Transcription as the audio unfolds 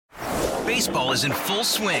Baseball is in full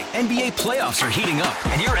swing. NBA playoffs are heating up,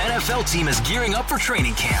 and your NFL team is gearing up for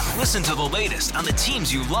training camp. Listen to the latest on the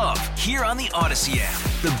teams you love here on the Odyssey app.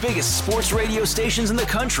 The biggest sports radio stations in the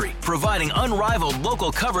country, providing unrivaled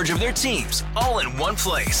local coverage of their teams, all in one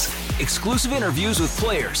place. Exclusive interviews with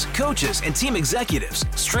players, coaches, and team executives,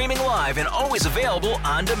 streaming live and always available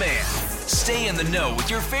on demand. Stay in the know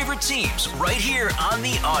with your favorite teams right here on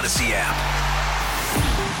the Odyssey app.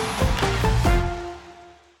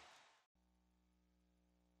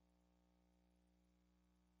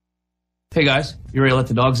 Hey guys, you ready to let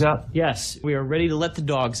the dogs out? Yes, we are ready to let the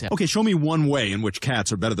dogs out. Okay, show me one way in which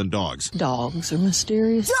cats are better than dogs. Dogs are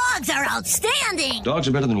mysterious. Dogs are outstanding. Dogs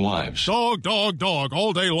are better than wives. Dog, dog, dog,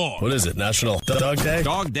 all day long. What is it, National Dog Day?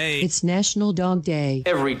 Dog Day. It's National Dog Day.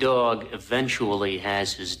 Every dog eventually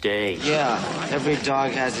has his day. Yeah, every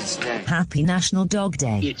dog has its day. Happy National Dog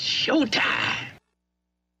Day. It's showtime.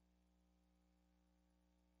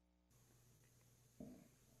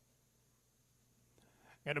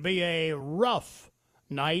 Going to be a rough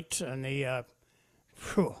night on the,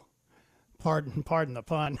 pardon the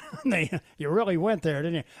pun. You really went there,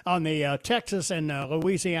 didn't you? On the Texas and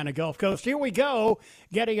Louisiana Gulf Coast. Here we go,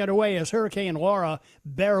 getting it away as Hurricane Laura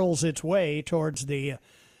barrels its way towards the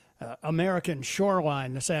American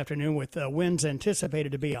shoreline this afternoon with winds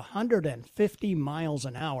anticipated to be 150 miles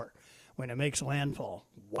an hour when it makes landfall.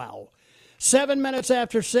 Wow. 7 minutes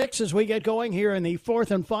after 6 as we get going here in the fourth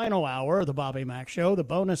and final hour of the Bobby Mack Show, the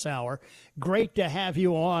bonus hour. Great to have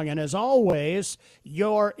you along. And as always,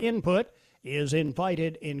 your input is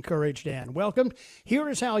invited, encouraged, and welcomed. Here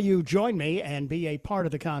is how you join me and be a part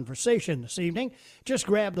of the conversation this evening. Just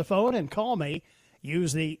grab the phone and call me.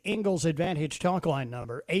 Use the Ingalls Advantage talk line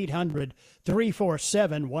number,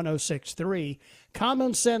 800-347-1063.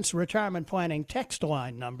 Common Sense Retirement Planning text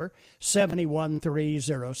line number,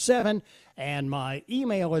 71307. And my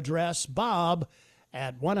email address,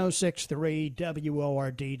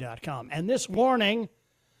 bob@1063word.com. And this warning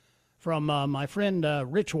from my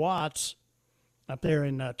friend Rich Watts up there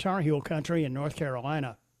in Tar Heel Country in North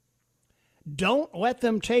Carolina. Don't let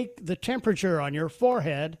them take the temperature on your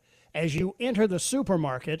forehead as you enter the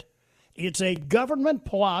supermarket. It's a government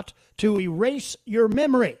plot to erase your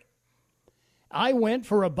memory. I went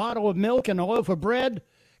for a bottle of milk and a loaf of bread,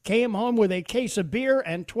 came home with a case of beer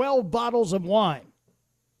and 12 bottles of wine.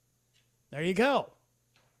 There you go.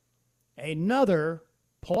 Another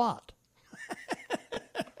plot.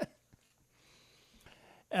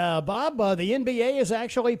 Bob, the NBA is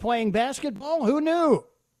actually playing basketball? Who knew?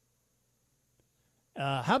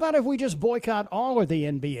 How about if we just boycott all of the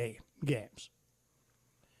NBA games?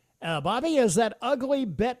 Bobby, has that ugly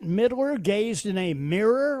Bette Midler gazed in a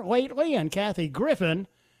mirror lately? And Kathy Griffin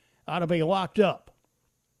ought to be locked up.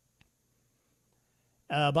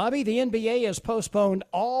 Bobby, the NBA has postponed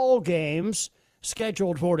all games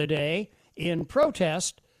scheduled for today in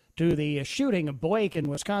protest to the shooting of Blake in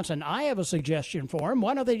Wisconsin. I have a suggestion for them.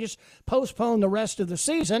 Why don't they just postpone the rest of the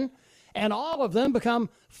season and all of them become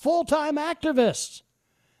full-time activists?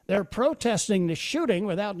 They're protesting the shooting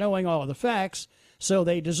without knowing all of the facts, so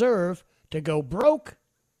they deserve to go broke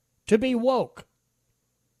to be woke.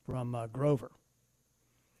 From Grover.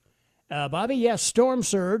 Bobby, yes, storm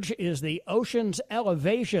surge is the ocean's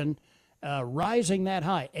elevation rising that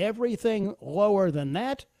high. Everything lower than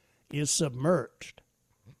that is submerged.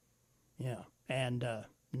 Yeah, and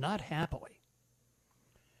not happily.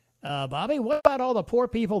 Bobby, what about all the poor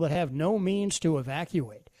people that have no means to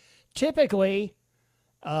evacuate? Typically,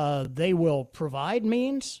 they will provide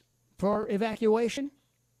means for evacuation.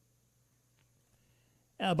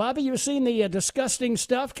 Bobby, you've seen the disgusting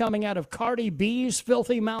stuff coming out of Cardi B's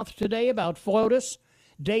filthy mouth today about FLOTUS.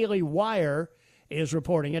 Daily Wire is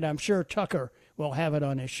reporting it. I'm sure Tucker will have it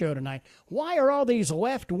on his show tonight. Why are all these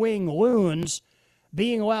left-wing loons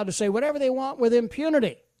being allowed to say whatever they want with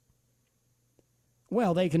impunity?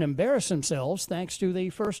 Well, they can embarrass themselves thanks to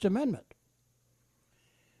the First Amendment.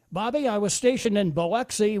 Bobby, I was stationed in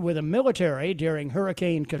Biloxi with the military during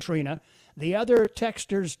Hurricane Katrina. The other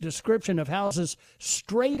texter's description of houses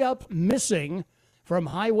straight up missing from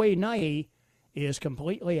Highway 90 is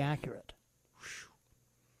completely accurate.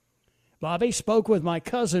 Bobby, spoke with my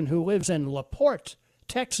cousin who lives in LaPorte,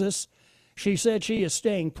 Texas. She said she is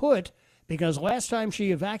staying put because last time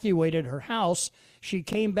she evacuated her house, she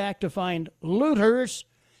came back to find looters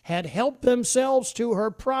had helped themselves to her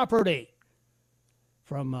property.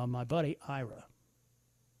 From my buddy Ira.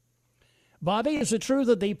 Bobby, is it true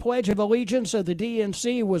that the Pledge of Allegiance of the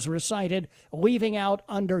DNC was recited leaving out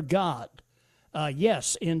under God?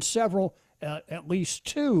 Yes, in several, at least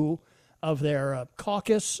two of their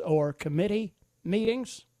caucus or committee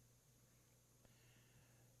meetings.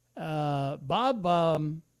 Bob,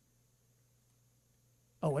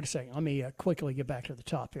 wait a second. Let me quickly get back to the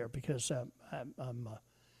top here because I'm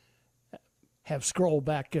have scrolled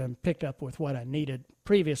back and picked up with what I needed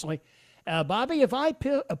previously. Bobby, if I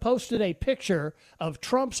posted a picture of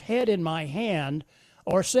Trump's head in my hand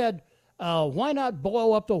or said, why not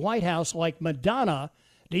blow up the White House like Madonna,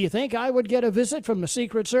 do you think I would get a visit from the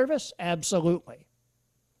Secret Service? Absolutely.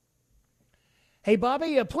 Hey,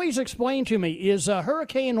 Bobby, please explain to me, is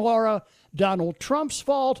Hurricane Laura Donald Trump's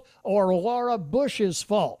fault or Laura Bush's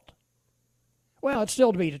fault? Well, it's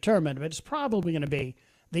still to be determined, but it's probably going to be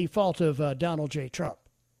the fault of Donald J. Trump,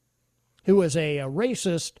 who is a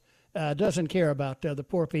racist, doesn't care about the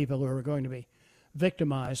poor people who are going to be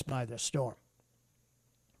victimized by this storm.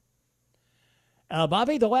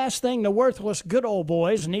 Bobby, the last thing the worthless good old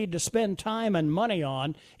boys need to spend time and money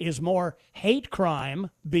on is more hate crime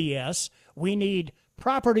BS. We need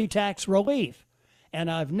property tax relief. And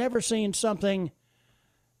I've never seen something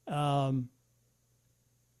someone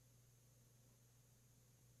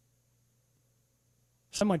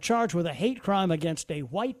charged with a hate crime against a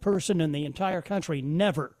white person in the entire country.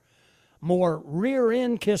 Never. More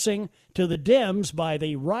rear-end kissing to the Dems by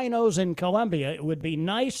the rhinos in Colombia. It would be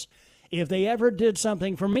nice if they ever did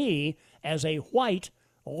something for me as a white,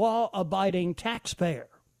 law-abiding taxpayer.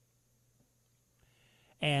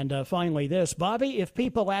 And finally this, Bobby, if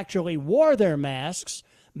people actually wore their masks,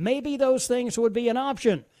 maybe those things would be an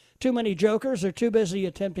option. Too many jokers are too busy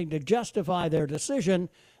attempting to justify their decision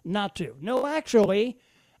not to. No, actually,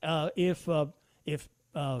 if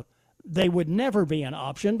they would never be an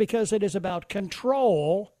option because it is about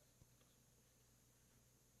control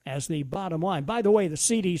as the bottom line. By the way, the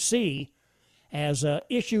CDC has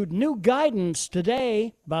issued new guidance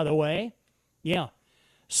today, by the way. Yeah.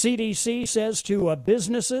 CDC says to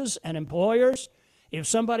businesses and employers, if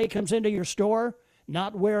somebody comes into your store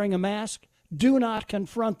not wearing a mask, do not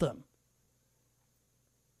confront them.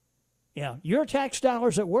 Yeah, your tax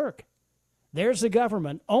dollars at work. There's the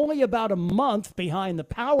government, only about a month behind the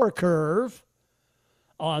power curve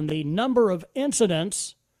on the number of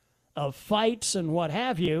incidents of fights and what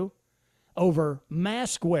have you over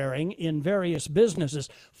mask wearing in various businesses,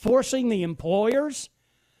 forcing the employers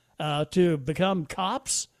to become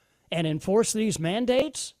cops and enforce these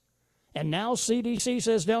mandates. And now CDC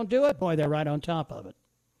says don't do it. Boy, they're right on top of it.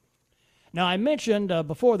 Now, I mentioned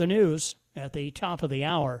before the news at the top of the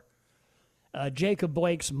hour, Jacob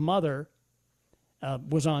Blake's mother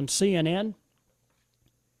was on CNN.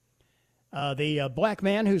 The black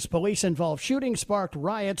man whose police-involved shooting sparked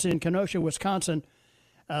riots in Kenosha, Wisconsin.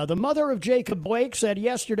 The mother of Jacob Blake said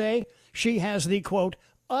yesterday she has the, quote,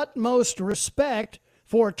 utmost respect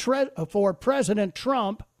for President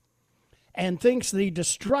Trump and thinks the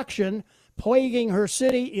destruction plaguing her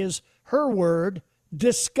city is, her word,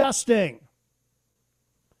 disgusting.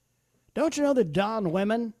 Don't you know that Don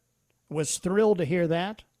Lemon was thrilled to hear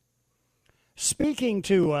that? Speaking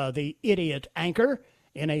to the idiot anchor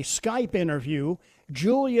in a Skype interview,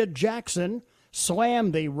 Julia Jackson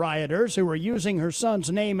slammed the rioters who were using her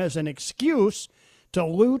son's name as an excuse to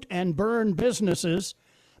loot and burn businesses.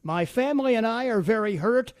 My family and I are very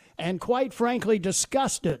hurt and quite frankly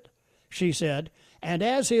disgusted, she said. And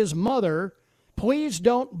as his mother, please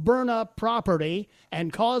don't burn up property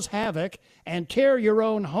and cause havoc and tear your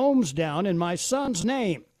own homes down in my son's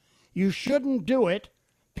name. You shouldn't do it.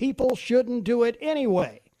 People shouldn't do it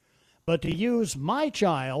anyway. But to use my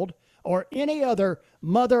child or any other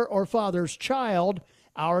mother or father's child,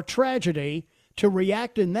 our tragedy, to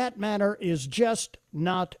react in that manner is just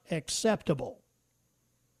not acceptable.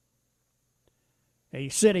 A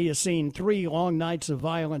city has seen 3 long nights of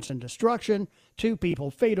violence and destruction. 2 people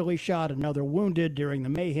fatally shot, another wounded during the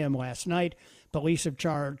mayhem last night. Police have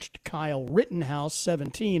charged Kyle Rittenhouse,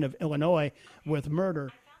 17, of Illinois, with murder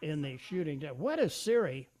in the shooting. What is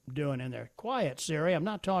Siri doing in there? Quiet, Siri. I'm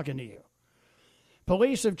not talking to you.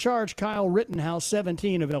 Police have charged Kyle Rittenhouse,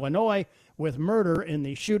 17, of Illinois, with murder in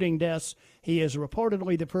the shooting deaths. He is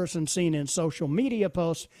reportedly the person seen in social media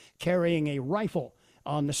posts carrying a rifle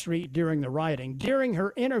on the street during the rioting. During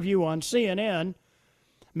her interview on CNN,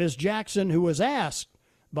 Ms. Jackson, who was asked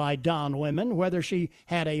by Don Lemon whether she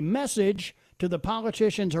had a message to the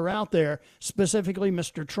politicians who are out there, specifically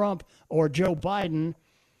Mr. Trump or Joe Biden,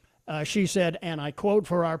 she said, and I quote,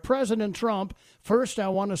 for our President Trump, first I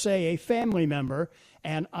want to say a family member,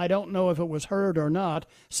 and I don't know if it was heard or not,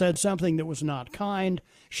 said something that was not kind.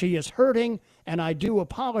 She is hurting, and I do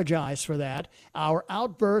apologize for that. Our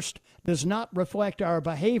outburst does not reflect our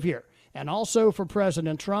behavior. And also for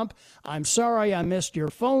President Trump, I'm sorry I missed your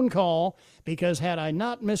phone call, because had I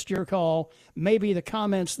not missed your call, maybe the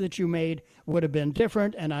comments that you made would have been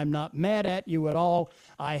different, and I'm not mad at you at all.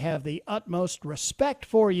 I have the utmost respect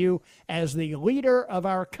for you as the leader of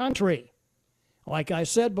our country. Like I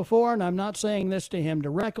said before, and I'm not saying this to him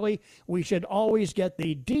directly, we should always get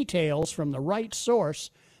the details from the right source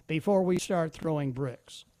before we start throwing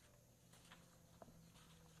bricks.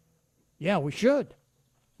 Yeah, we should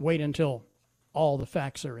wait until all the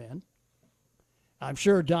facts are in. I'm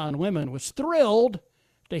sure Don Lemon was thrilled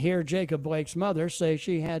to hear Jacob Blake's mother say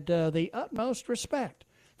she had the utmost respect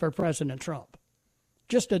for President Trump.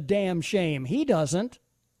 Just a damn shame he doesn't.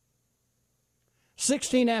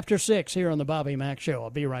 16 after 6 here on the Bobby Mack Show.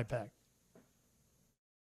 I'll be right back.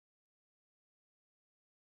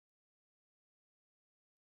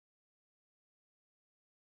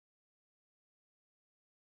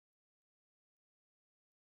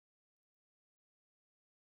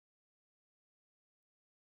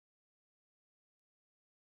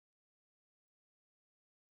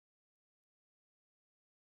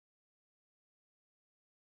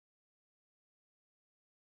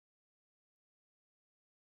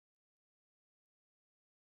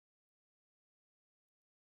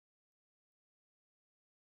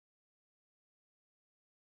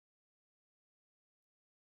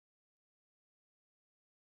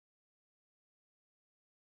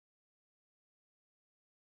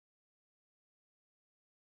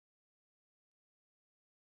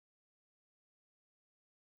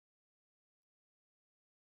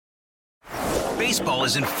 Baseball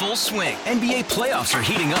is in full swing. NBA playoffs are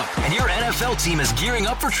heating up, and your NFL team is gearing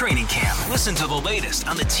up for training camp. Listen to the latest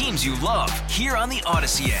on the teams you love here on the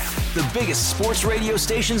Odyssey app. The biggest sports radio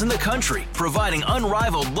stations in the country, providing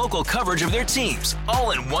unrivaled local coverage of their teams,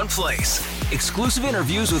 all in one place. Exclusive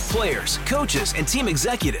interviews with players, coaches, and team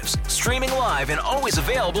executives, streaming live and always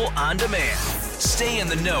available on demand. Stay in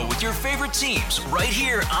the know with your favorite teams right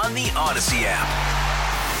here on the Odyssey app.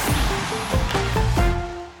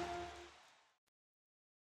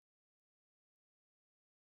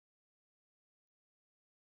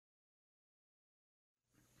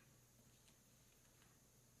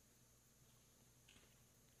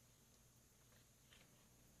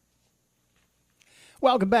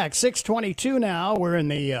 Welcome back. 6:22 now. We're in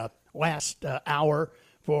the last hour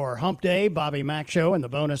for Hump Day, Bobby Mack Show, and the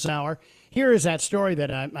bonus hour. Here is that story that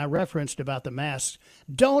I referenced about the masks.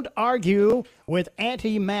 Don't argue with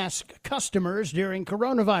anti-mask customers during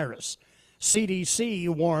coronavirus. CDC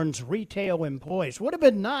warns retail employees. Would have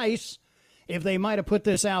been nice if they might have put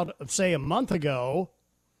this out, say, a month ago.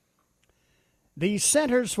 The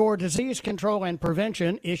Centers for Disease Control and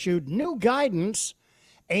Prevention issued new guidance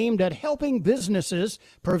aimed at helping businesses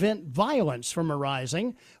prevent violence from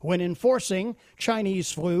arising when enforcing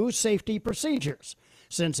Chinese flu safety procedures.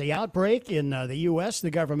 Since the outbreak in the U.S.,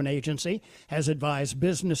 the government agency has advised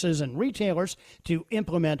businesses and retailers to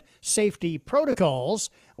implement safety protocols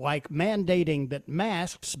like mandating that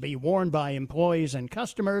masks be worn by employees and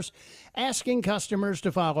customers, asking customers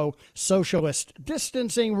to follow socialist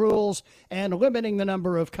distancing rules, and limiting the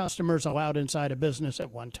number of customers allowed inside a business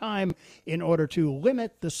at one time in order to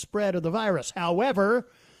limit the spread of the virus. However,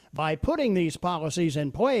 by putting these policies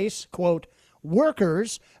in place, quote,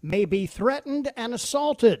 workers may be threatened and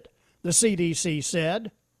assaulted, the CDC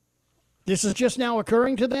said. This is just now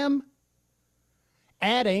occurring to them,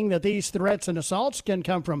 adding that these threats and assaults can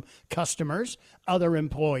come from customers, other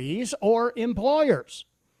employees, or employers.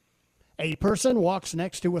 A person walks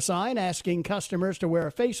next to a sign asking customers to wear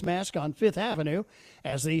a face mask on Fifth Avenue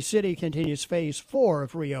as the city continues phase 4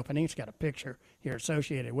 of reopening. It's got a picture here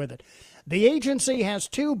associated with it. The agency has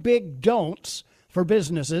two big don'ts for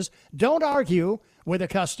businesses. Don't argue with a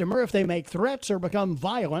customer if they make threats or become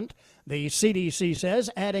violent, the CDC says,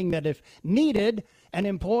 adding that if needed, an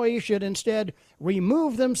employee should instead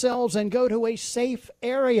remove themselves and go to a safe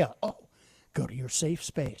area. Oh, go to your safe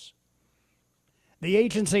space. The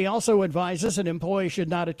agency also advises an employee should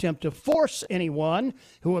not attempt to force anyone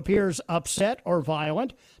who appears upset or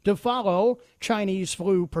violent to follow Chinese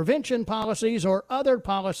flu prevention policies or other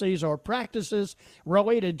policies or practices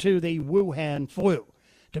related to the Wuhan flu.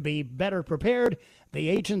 To be better prepared, the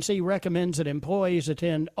agency recommends that employees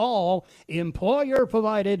attend all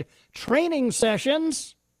employer-provided training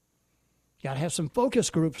sessions. Got to have some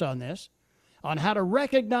focus groups on this, on how to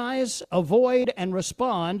recognize, avoid, and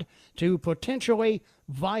respond to potentially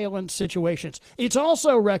violent situations. It's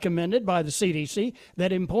also recommended by the CDC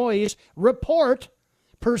that employees report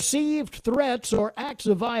perceived threats or acts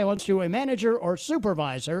of violence to a manager or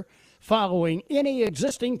supervisor following any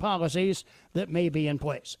existing policies that may be in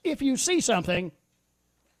place. If you see something,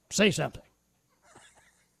 Say something.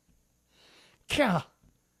 God,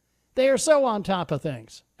 they are so on top of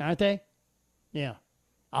things, aren't they? Yeah.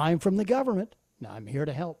 I'm from the government. I'm here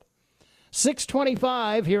to help.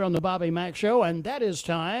 6:25 here on the Bobby Mack Show, and that is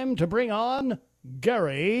time to bring on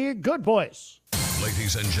Gary Goodvoice.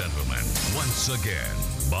 Ladies and gentlemen, once again,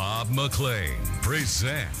 Bob McLean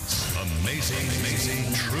presents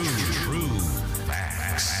Amazing True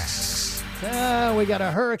Facts. We got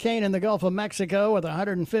a hurricane in the Gulf of Mexico with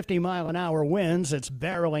 150-mile-an-hour winds. It's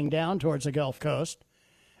barreling down towards the Gulf Coast.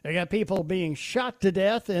 We got people being shot to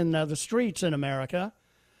death in the streets in America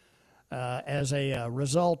as a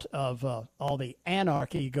result of all the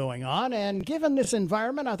anarchy going on. And given this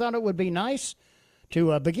environment, I thought it would be nice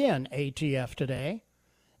to begin ATF today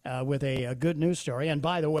with a good news story. And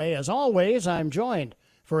by the way, as always, I'm joined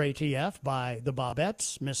for ATF by the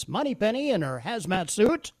Bobettes, Miss Moneypenny in her hazmat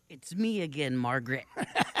suit. It's me again, Margaret.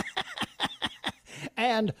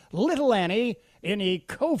 And Little Annie in a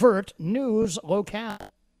covert news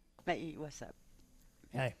locale. Hey, what's up?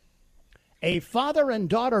 Hey. A father and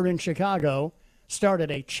daughter in Chicago started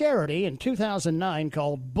a charity in 2009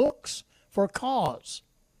 called Books for Cause.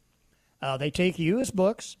 They take used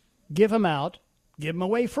books, give them out, give them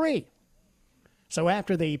away free. So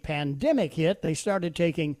after the pandemic hit, they started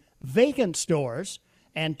taking vacant stores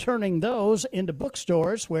and turning those into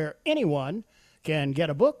bookstores where anyone can get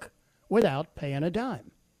a book without paying a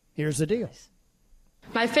dime. Here's the deal.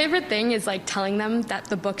 My favorite thing is telling them that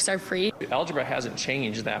the books are free. Algebra hasn't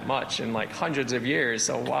changed that much in hundreds of years,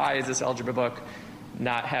 so why is this algebra book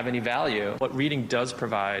not have any value? What reading does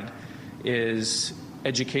provide is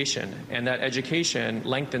education, and that education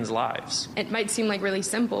lengthens lives. It might seem really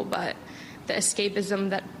simple, but the escapism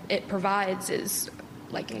that it provides is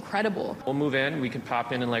incredible. We'll move in, we can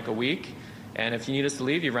pop in a week, and if you need us to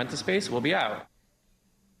leave, you rent the space, we'll be out.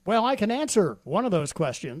 Well, I can answer one of those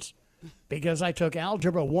questions because I took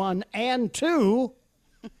Algebra 1 and 2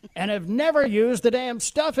 and have never used the damn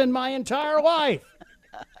stuff in my entire life.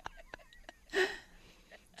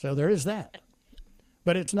 So there is that.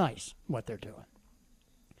 But it's nice what they're doing.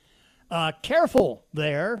 Careful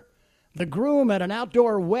there. The groom at an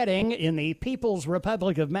outdoor wedding in the People's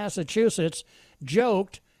Republic of Massachusetts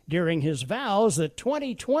joked during his vows that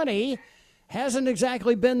 2020 hasn't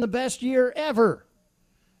exactly been the best year ever.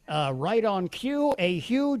 Right on cue, a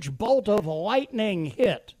huge bolt of lightning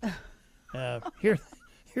hit. Here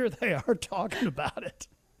they are talking about it.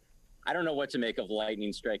 I don't know what to make of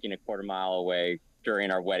lightning striking a quarter mile away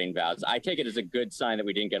during our wedding vows. I take it as a good sign that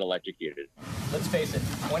we didn't get electrocuted. Let's face it,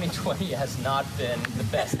 2020 has not been the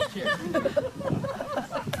best year.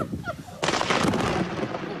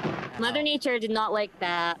 Mother Nature did not like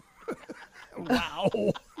that.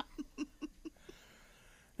 Wow.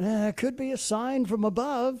 Could be a sign from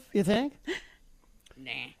above, you think?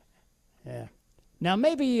 Nah. Yeah. Now,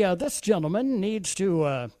 maybe this gentleman needs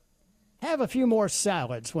to have a few more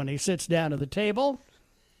salads when he sits down at the table.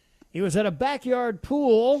 He was at a backyard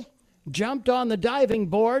pool, jumped on the diving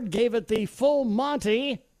board, gave it the full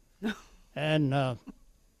Monty, and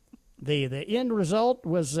the end result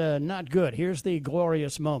was not good. Here's the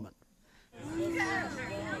glorious moment.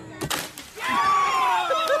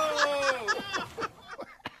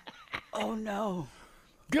 Oh, no.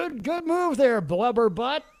 Good move there, blubber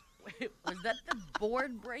butt. Wait, was that the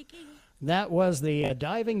board breaking? That was the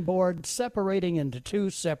diving board separating into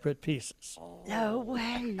two separate pieces. No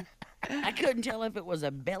way. I couldn't tell if it was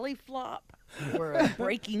a belly flop or a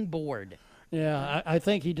breaking board. Yeah, I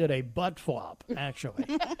think he did a butt flop, actually.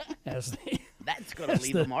 That's going to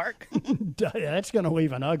leave a mark. That's going to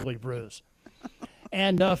leave an ugly bruise.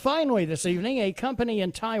 And finally this evening, a company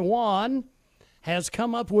in Taiwan has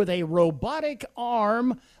come up with a robotic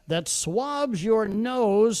arm that swabs your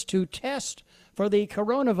nose to test for the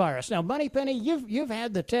coronavirus. Now, Moneypenny, you've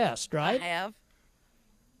had the test, right? I have.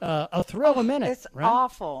 A thrill a minute. It's right?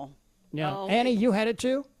 awful. Yeah. Oh. Annie, you had it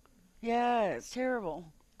too? Yeah, it's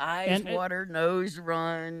terrible. Eyes water, nose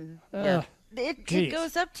run. Yeah. It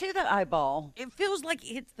goes up to the eyeball. It feels like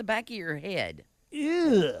it hits the back of your head.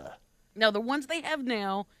 Ew. Now, the ones they have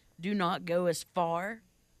now do not go as far,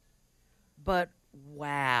 but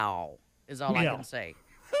wow is all I can say.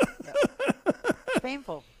 It's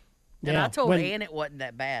painful. And I told Ann it wasn't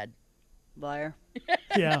that bad. Liar.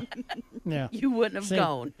 Yeah. You wouldn't have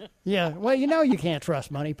gone. Yeah. Well, you can't trust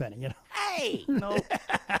Moneypenny, Hey. No.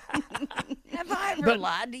 Have I ever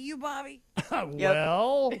lied to you, Bobby?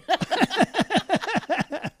 Well.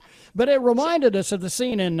 But it reminded us of the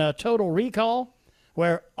scene in Total Recall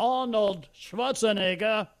where Arnold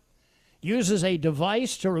Schwarzenegger uses a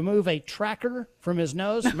device to remove a tracker from his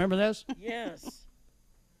nose. Remember this? Yes.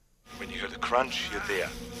 When you hear the crunch, you're there.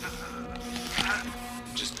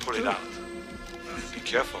 Just pull it out. Be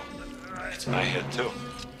careful. It's my head, too.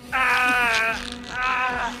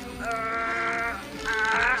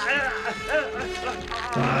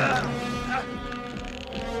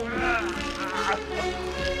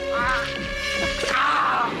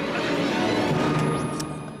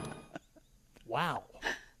 Wow.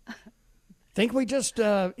 Think we just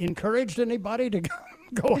encouraged anybody to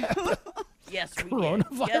go after Yes, we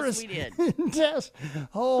coronavirus? did. Yes, we did. Test?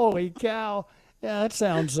 Holy cow. Yeah, that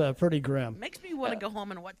sounds pretty grim. Makes me want to go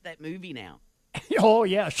home and watch that movie now. Oh,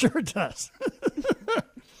 yeah, sure it does.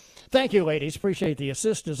 Thank you, ladies. Appreciate the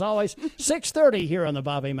assist as always. 6:30 here on the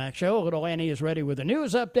Bobby Mack Show. Little Annie is ready with a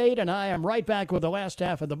news update, and I am right back with the last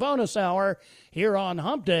half of the bonus hour here on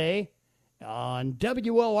Hump Day on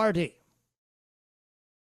WORD.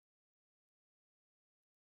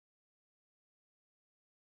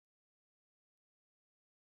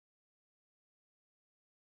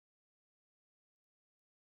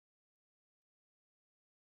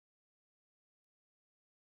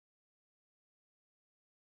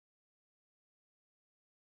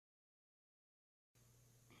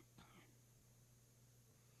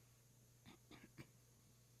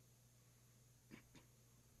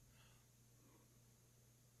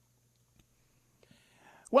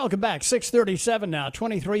 Welcome back. 6:37 now,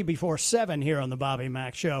 23 before 7 here on the Bobby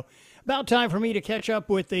Mack Show. About time for me to catch up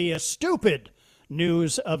with the stupid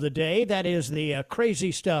news of the day. That is the crazy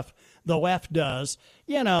stuff the left does.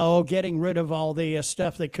 You know, getting rid of all the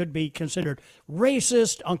stuff that could be considered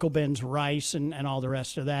racist, Uncle Ben's rice, and all the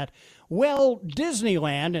rest of that. Well,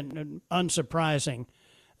 Disneyland, and unsurprising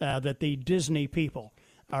that the Disney people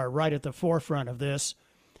are right at the forefront of this.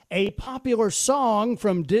 A popular song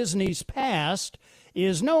from Disney's past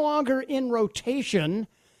is no longer in rotation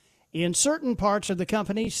in certain parts of the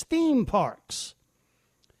company's theme parks.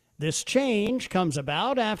 This change comes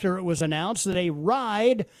about after it was announced that a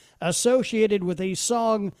ride associated with the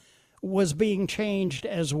song was being changed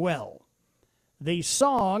as well. The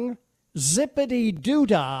song Zippity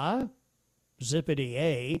Doo-Dah,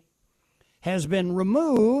 Zippity-A, has been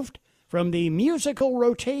removed from the musical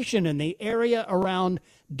rotation in the area around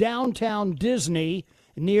downtown Disney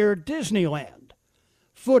near Disneyland.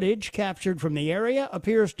 Footage captured from the area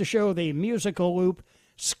appears to show the musical loop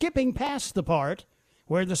skipping past the part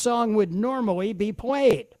where the song would normally be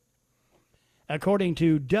played. According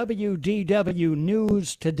to WDW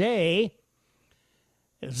News Today,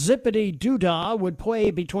 Zippity Doo-Dah would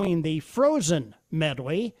play between the Frozen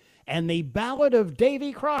medley and the Ballad of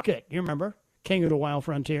Davy Crockett. You remember, King of the Wild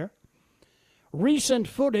Frontier? Recent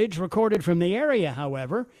footage recorded from the area,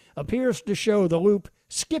 however, appears to show the loop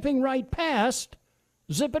skipping right past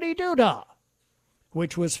Zippity Doo-Dah,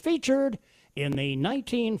 which was featured in the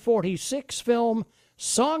 1946 film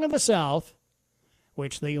Song of the South,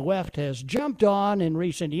 which the left has jumped on in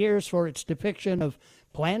recent years for its depiction of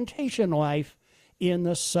plantation life in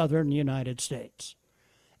the southern United States.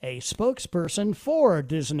 A spokesperson for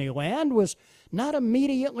Disneyland was not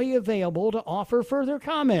immediately available to offer further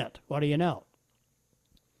comment. What do you know?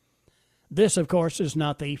 This, of course, is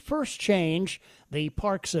not the first change the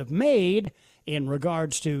parks have made in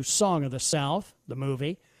regards to Song of the South, the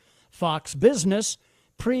movie. Fox Business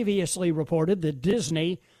previously reported that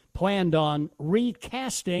Disney planned on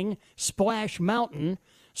recasting Splash Mountain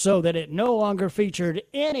so that it no longer featured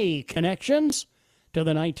any connections to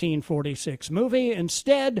the 1946 movie.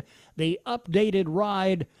 Instead, the updated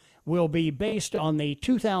ride will be based on the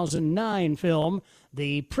 2009 film,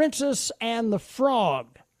 The Princess and the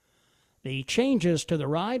Frog. The changes to the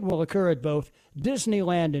ride will occur at both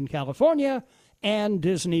Disneyland in California and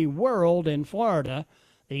Disney World in Florida.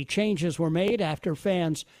 The changes were made after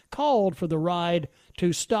fans called for the ride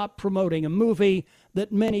to stop promoting a movie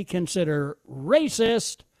that many consider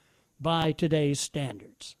racist by today's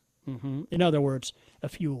standards. In other words, a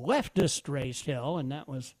few leftists raised hell, and that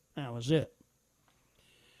was it.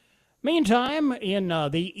 Meantime, in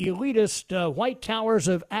the elitist White Towers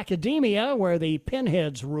of academia, where the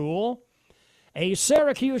pinheads rule, a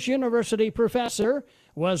Syracuse University professor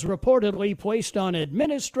was reportedly placed on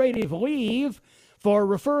administrative leave for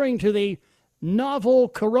referring to the novel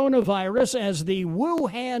coronavirus as the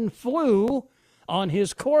Wuhan flu on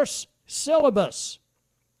his course syllabus.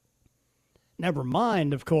 Never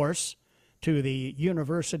mind, of course, to the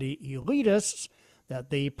university elitists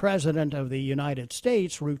that the President of the United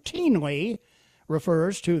States routinely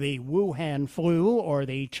refers to the Wuhan flu or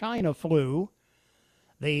the China flu.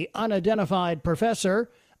 The unidentified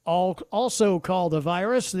professor also called the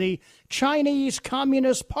virus the Chinese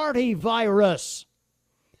Communist Party virus.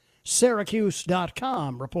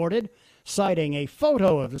 Syracuse.com reported, citing a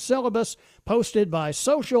photo of the syllabus posted by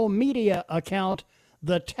social media account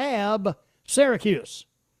The Tab Syracuse.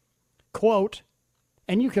 Quote,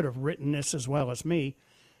 and you could have written this as well as me,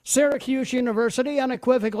 Syracuse University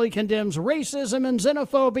unequivocally condemns racism and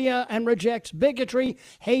xenophobia and rejects bigotry,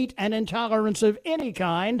 hate, and intolerance of any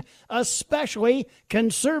kind, especially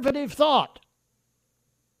conservative thought.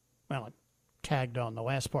 Well, I tagged on the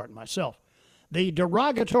last part myself. The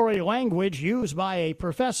derogatory language used by a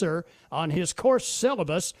professor on his course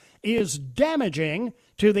syllabus is damaging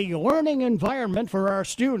to the learning environment for our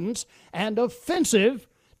students and offensive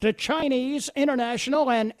to Chinese, international,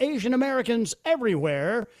 and Asian Americans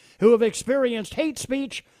everywhere who have experienced hate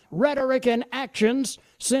speech, rhetoric, and actions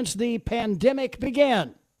since the pandemic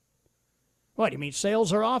began. What, you mean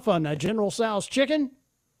sales are off on General Tso's chicken?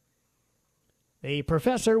 The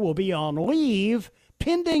professor will be on leave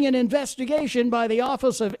pending an investigation by the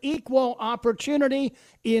Office of Equal Opportunity,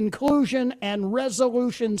 Inclusion, and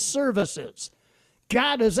Resolution Services.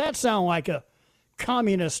 God, does that sound like a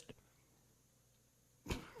communist?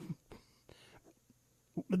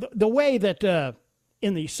 The way that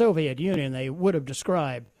in the Soviet Union they would have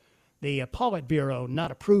described the Politburo not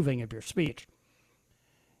approving of your speech.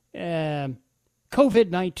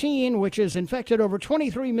 COVID-19, which has infected over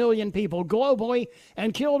 23 million people globally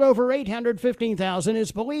and killed over 815,000,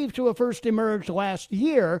 is believed to have first emerged last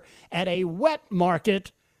year at a wet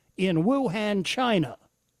market in Wuhan, China.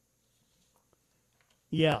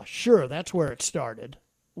 Yeah, sure, that's where it started.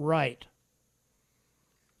 Right.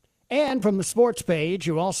 And from the sports page,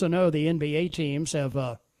 you also know the NBA teams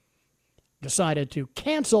have decided to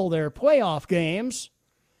cancel their playoff games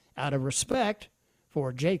out of respect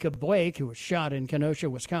for Jacob Blake, who was shot in Kenosha,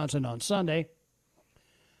 Wisconsin on Sunday.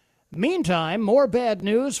 Meantime, more bad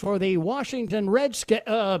news for the Washington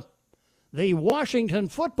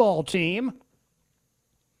football team.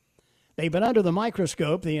 They've been under the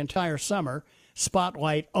microscope the entire summer,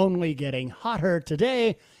 spotlight only getting hotter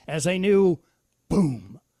today as a new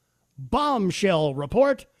bombshell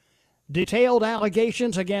report detailed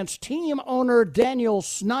allegations against team owner Daniel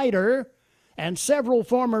Snyder and several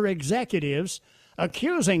former executives,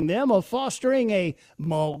 accusing them of fostering a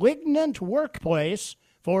malignant workplace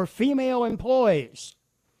for female employees.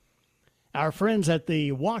 Our friends at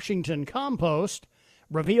the Washington Compost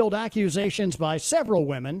revealed accusations by several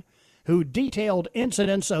women who detailed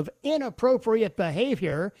incidents of inappropriate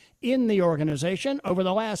behavior in the organization over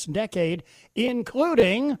the last decade,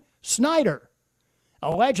 including Snyder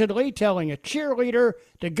allegedly telling a cheerleader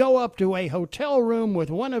to go up to a hotel room with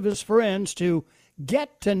one of his friends to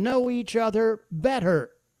get to know each other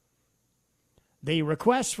better. The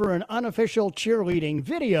request for an unofficial cheerleading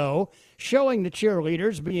video showing the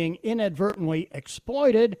cheerleaders being inadvertently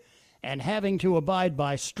exploited and having to abide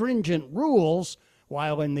by stringent rules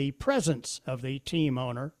while in the presence of the team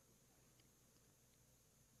owner.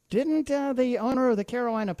 Didn't the owner of the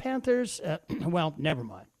Carolina Panthers? Well, never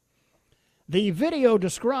mind. The video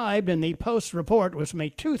described in the Post report was from a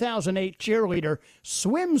 2008 cheerleader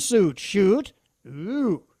swimsuit shoot,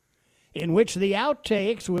 in which the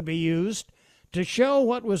outtakes would be used to show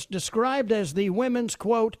what was described as the women's,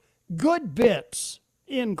 quote, good bits,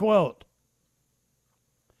 end quote.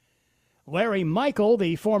 Larry Michael,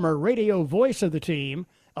 the former radio voice of the team,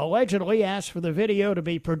 allegedly asked for the video to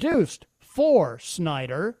be produced for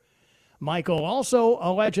Snyder. Michael also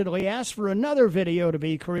allegedly asked for another video to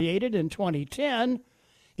be created in 2010.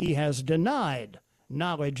 He has denied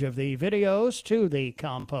knowledge of the videos to the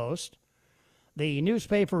Compost. The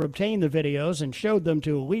newspaper obtained the videos and showed them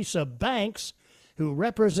to Lisa Banks, who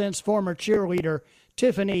represents former cheerleader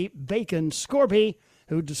Tiffany Bacon Scorby,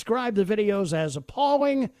 who described the videos as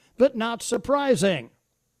appalling but not surprising.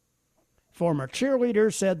 Former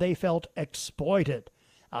cheerleaders said they felt exploited.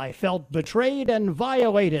 I felt betrayed and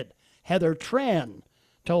violated, Heather Tran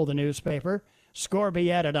told the newspaper. Scorby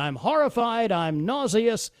added, I'm horrified, I'm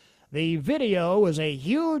nauseous. The video was a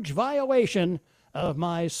huge violation of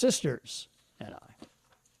my sisters and I.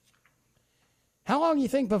 How long do you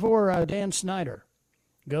think before Dan Snyder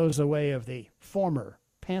goes the way of the former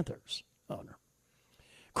Panthers owner?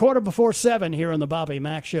 7:15 here on the Bobby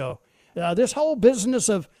Mack Show. This whole business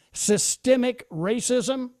of systemic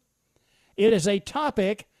racism, it is a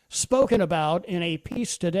topic spoken about in a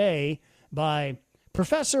piece today by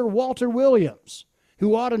Professor Walter Williams,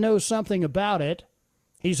 who ought to know something about it.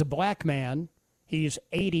 He's a black man. He's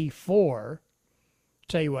 84.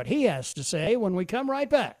 Tell you what he has to say when we come right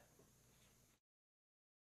back.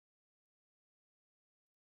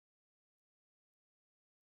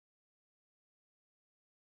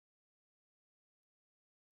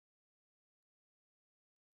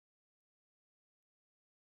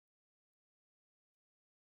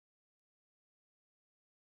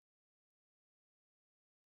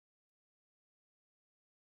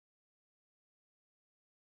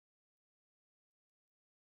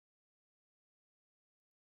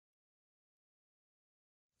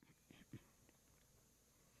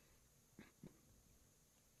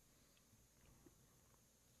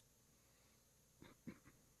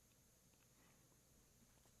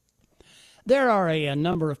 There are a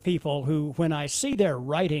number of people who, when I see their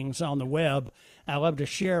writings on the web, I love to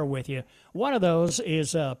share with you. One of those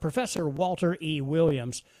is Professor Walter E.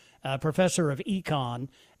 Williams, professor of econ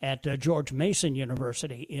at George Mason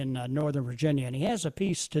University in Northern Virginia. And he has a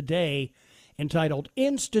piece today entitled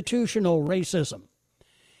Institutional Racism.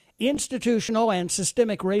 Institutional and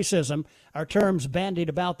systemic racism are terms bandied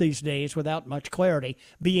about these days without much clarity.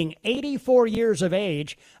 Being 84 years of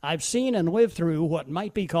age, I've seen and lived through what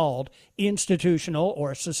might be called institutional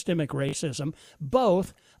or systemic racism.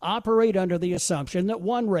 Both operate under the assumption that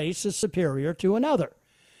one race is superior to another.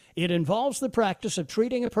 It involves the practice of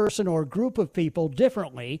treating a person or group of people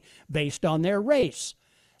differently based on their race.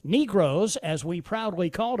 Negroes, as we proudly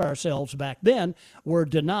called ourselves back then, were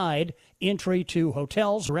denied entry to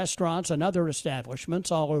hotels, restaurants, and other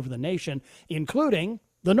establishments all over the nation, including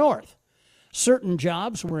the North. Certain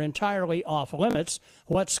jobs were entirely off limits.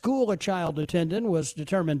 What school a child attended was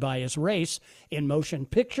determined by his race. In motion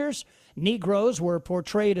pictures, Negroes were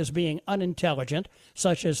portrayed as being unintelligent,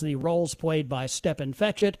 such as the roles played by Stephen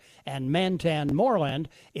Fetchit and Mantan Moreland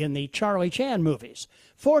in the Charlie Chan movies.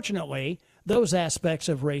 Fortunately, those aspects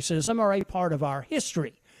of racism are a part of our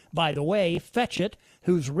history. By the way, Fetchit,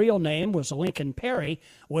 whose real name was Lincoln Perry,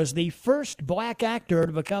 was the first black actor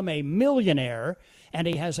to become a millionaire, and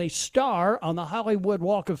he has a star on the Hollywood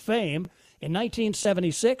Walk of Fame. In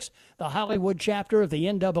 1976, the Hollywood chapter of the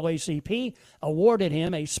NAACP awarded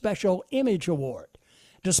him a Special Image Award.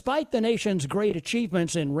 Despite the nation's great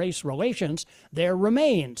achievements in race relations, there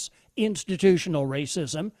remains institutional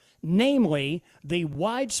racism, namely the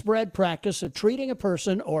widespread practice of treating a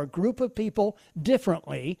person or group of people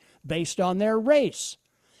differently based on their race.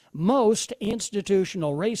 Most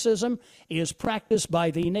institutional racism is practiced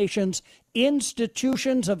by the nation's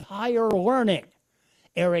institutions of higher learning.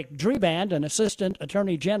 Eric Dreiband, an assistant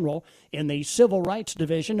attorney general in the Civil Rights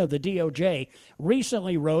Division of the DOJ,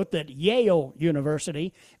 recently wrote that Yale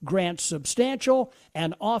University grants substantial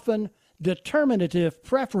and often determinative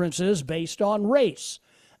preferences based on race.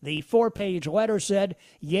 The 4-page letter said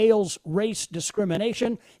Yale's race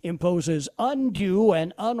discrimination imposes undue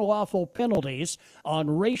and unlawful penalties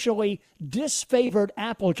on racially disfavored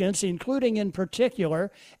applicants, including in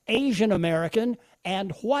particular Asian American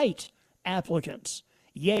and white applicants.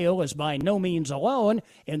 Yale is by no means alone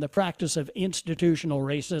in the practice of institutional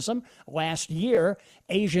racism. Last year,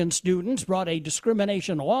 Asian students brought a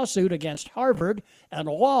discrimination lawsuit against Harvard and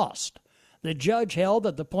lost. The judge held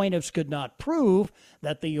that the plaintiffs could not prove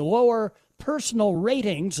that the lower personal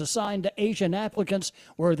ratings assigned to Asian applicants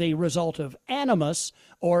were the result of animus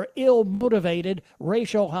or ill-motivated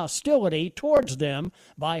racial hostility towards them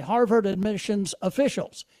by Harvard admissions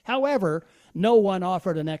officials. However, no one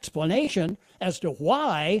offered an explanation as to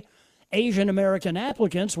why Asian American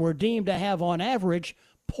applicants were deemed to have, on average,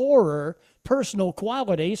 poorer personal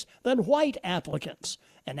qualities than white applicants.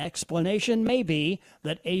 An explanation may be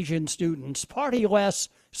that Asian students party less,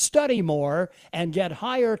 study more, and get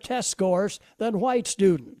higher test scores than white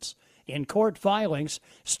students. In court filings,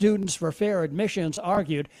 Students for Fair Admissions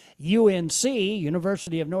argued UNC,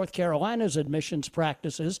 University of North Carolina's admissions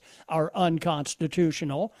practices are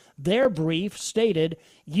unconstitutional. Their brief stated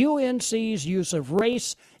UNC's use of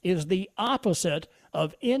race is the opposite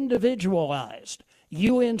of individualized.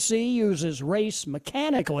 UNC uses race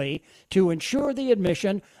mechanically to ensure the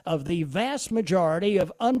admission of the vast majority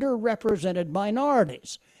of underrepresented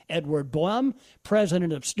minorities. Edward Blum,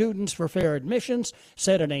 president of Students for Fair Admissions,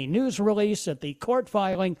 said in a news release that the court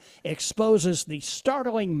filing exposes the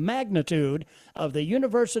startling magnitude of the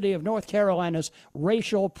University of North Carolina's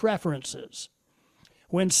racial preferences.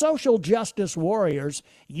 When social justice warriors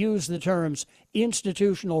use the terms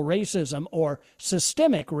institutional racism or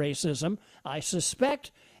systemic racism, I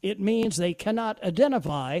suspect it means they cannot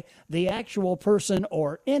identify the actual person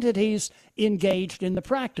or entities engaged in the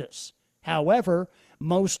practice. However,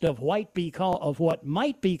 most of what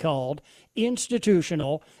might be called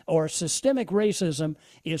institutional or systemic racism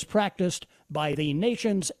is practiced by the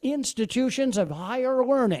nation's institutions of higher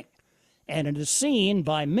learning, and it is seen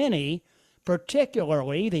by many,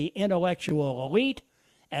 particularly the intellectual elite,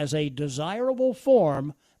 as a desirable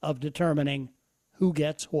form of determining who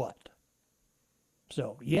gets what.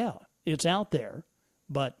 So, yeah, it's out there,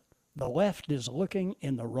 but the left is looking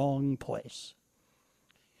in the wrong place.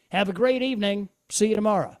 Have a great evening. See you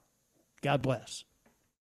tomorrow. God bless.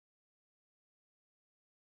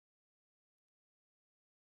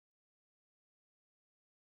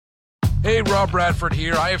 Hey, Rob Bradford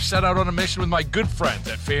here. I have set out on a mission with my good friends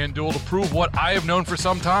at FanDuel to prove what I have known for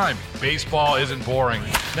some time. Baseball isn't boring.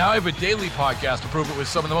 Now I have a daily podcast to prove it with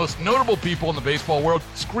some of the most notable people in the baseball world,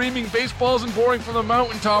 screaming baseball isn't boring from the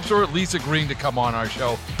mountaintops, or at least agreeing to come on our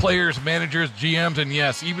show. Players, managers, GMs, and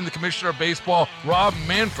yes, even the commissioner of baseball, Rob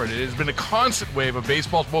Manfred. It has been a constant wave of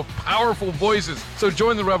baseball's most powerful voices. So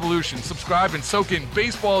join the revolution. Subscribe and soak in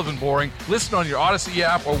Baseball Isn't Boring. Listen on your Odyssey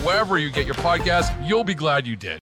app or wherever you get your podcasts. You'll be glad you did.